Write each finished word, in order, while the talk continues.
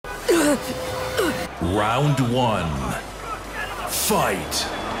Round one. Fight!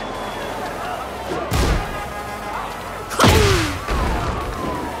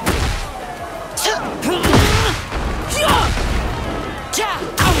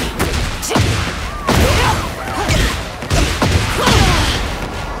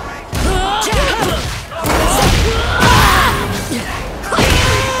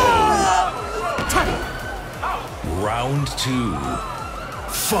 Round two.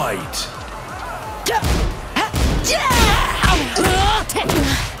 Fight!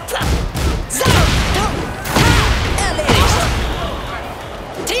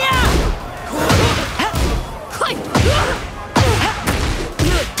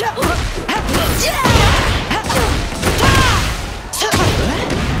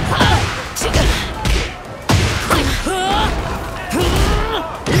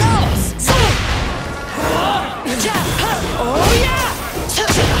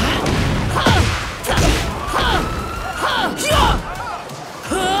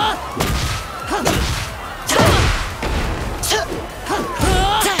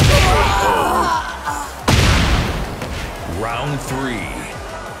 Round three.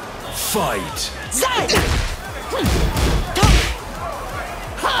 Fight!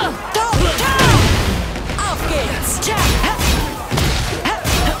 Auf geht's!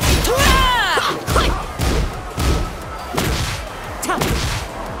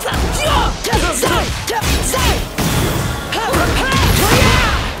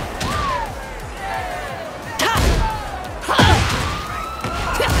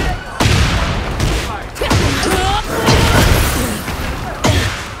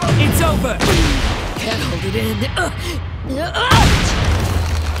 It's over! Can't hold it in.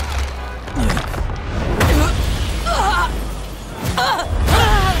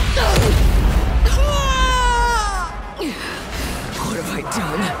 What have I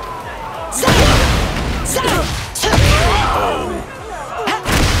done?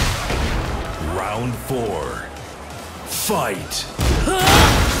 Round four. Fight!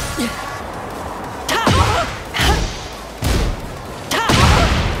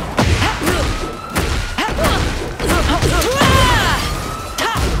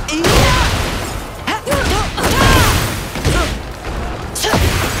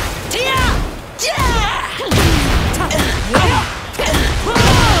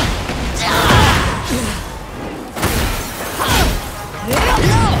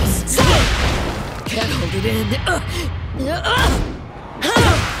 Can't hold it in.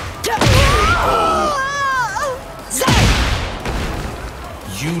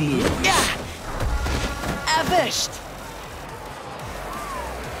 You lose. Erwischt!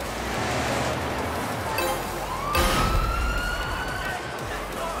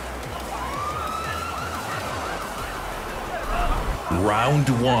 Round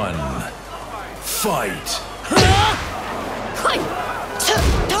one. Fight!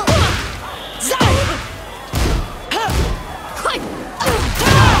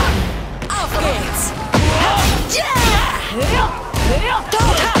 Auf geht's!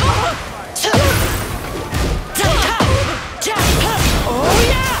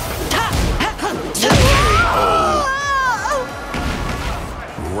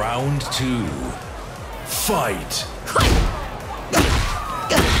 Round two. Fight!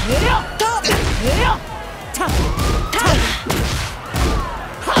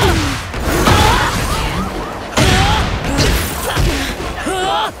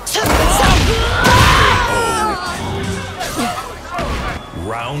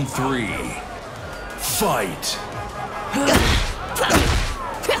 Round three. Fight!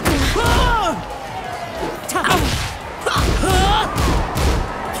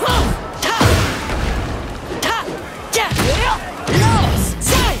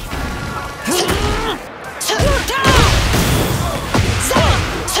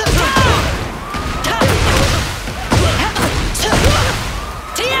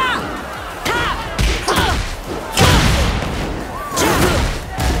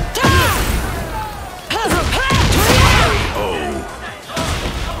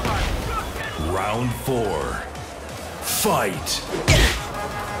 Round four. Fight!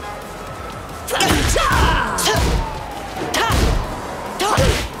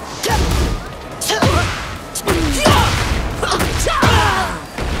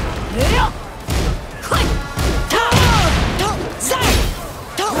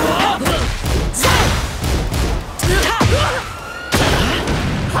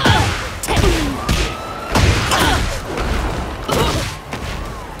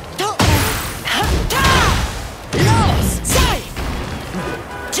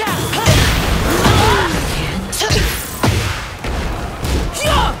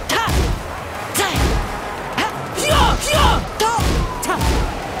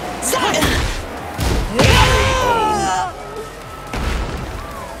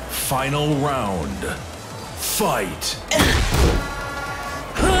 Final round. Fight.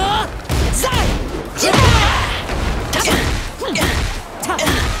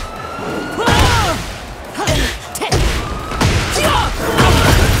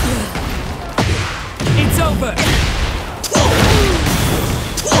 It's over.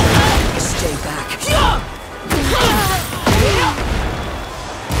 Stay back.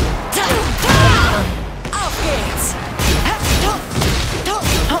 Auf geht's!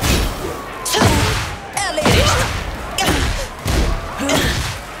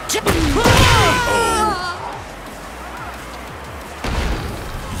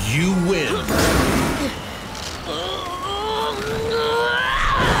 You win.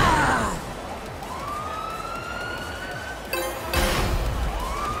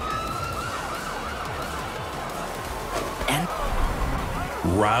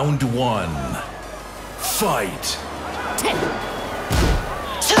 Round one. Fight.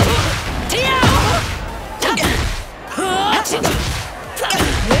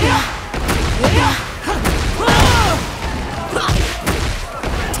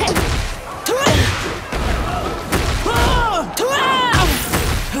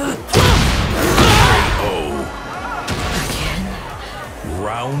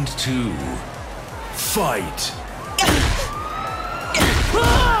 Round two. Fight.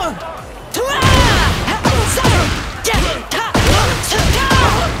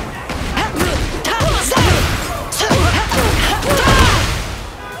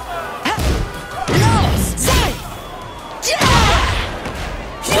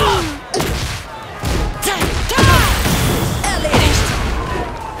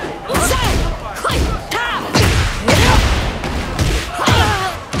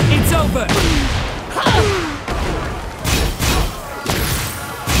 It's over.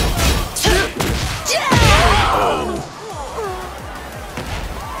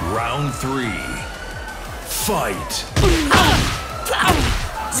 Round three. Fight.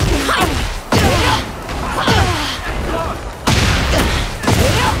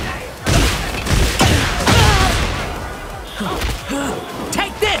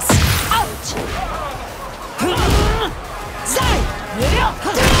 Take this.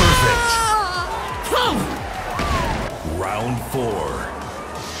 Perfect. Round four.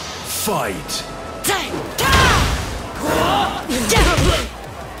 Fight.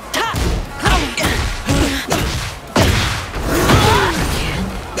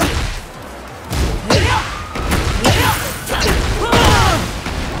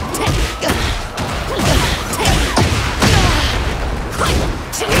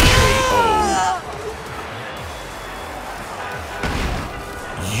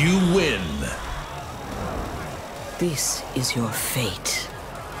 You win. This is your fate.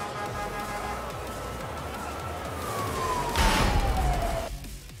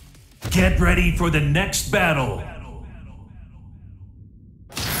 Get ready for the next battle.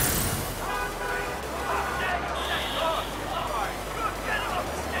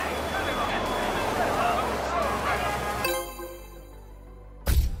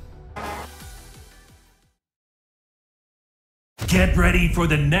 Get ready for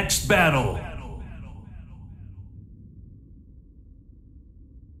the next battle.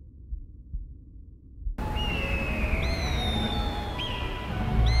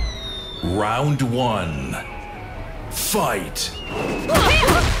 Round one. Fight.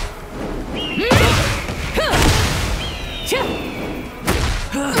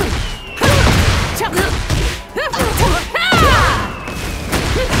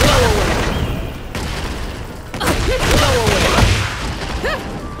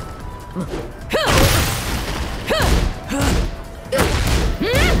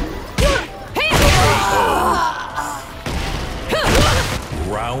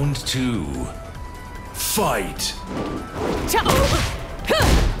 Round two. Fight.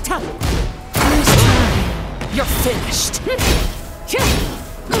 You're finished.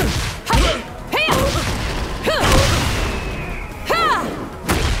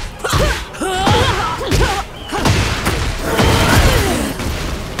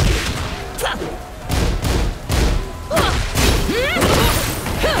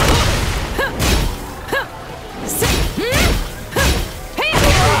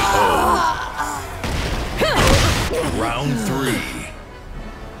 Round three.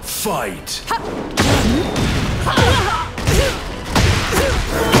 Fight.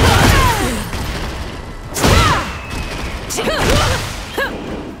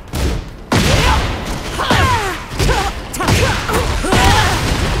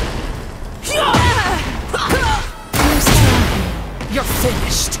 You're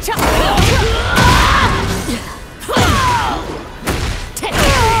finished.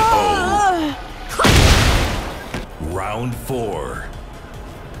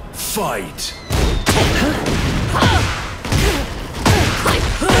 Fight!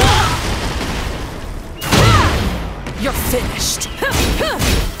 You're finished.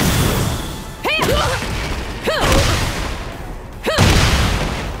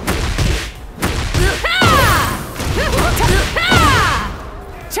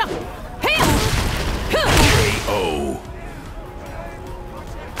 KO.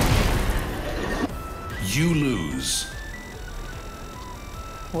 You lose.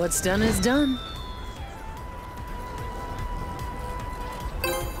 What's done is done.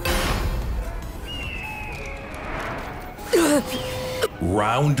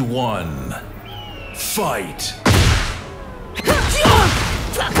 Round 1. Fight!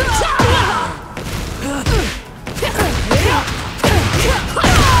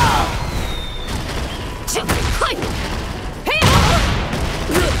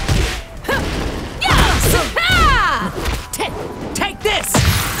 Take this!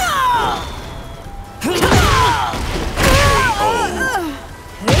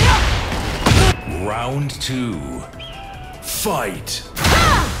 Round 2. Fight!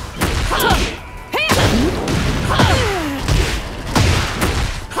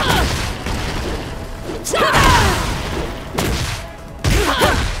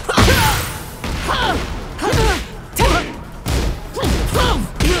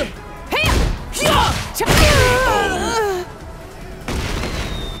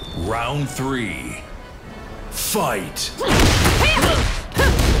 Round 3. Fight!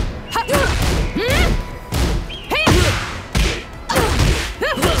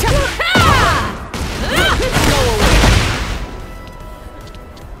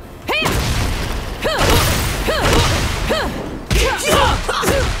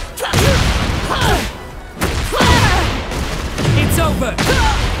 It's over!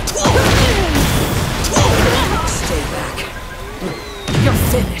 Stay back. You're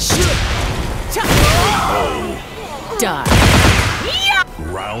finished. Die.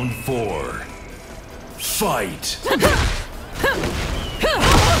 Round 4. Fight!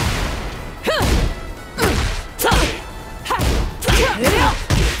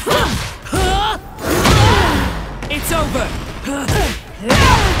 It's over.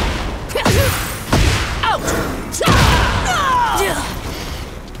 Out.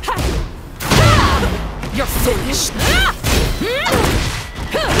 You're finished.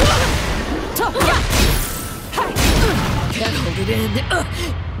 Can't hold it in.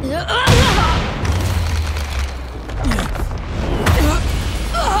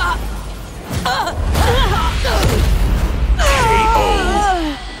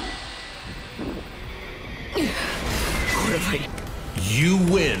 You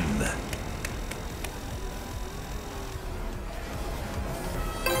win!